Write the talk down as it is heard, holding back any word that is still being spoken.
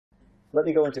let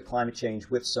me go into climate change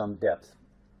with some depth.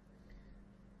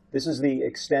 This is the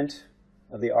extent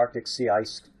of the Arctic sea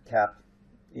ice cap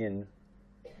in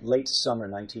late summer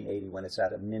 1980, when it's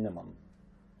at a minimum.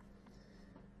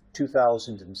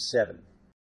 2007,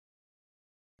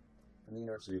 from the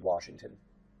University of Washington.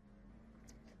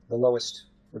 The lowest,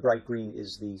 the bright green,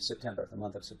 is the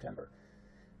month of September.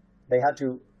 They had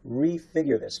to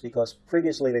refigure this because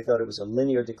previously they thought it was a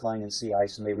linear decline in sea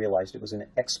ice, and they realized it was an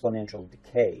exponential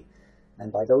decay.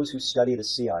 And by those who study the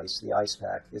sea ice, the ice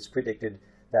pack, it's predicted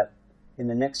that in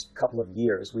the next couple of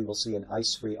years we will see an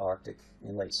ice-free Arctic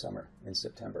in late summer, in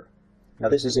September. Now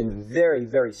this is in very,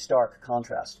 very stark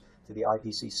contrast to the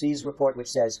IPCC's report,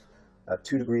 which says at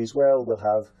 2 degrees, well, we'll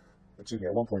have, at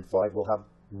 1.5, we'll have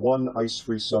one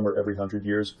ice-free summer every 100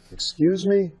 years. Excuse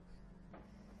me?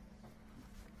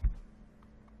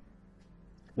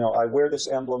 Now, I wear this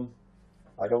emblem.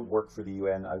 I don't work for the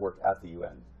UN, I work at the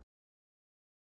UN.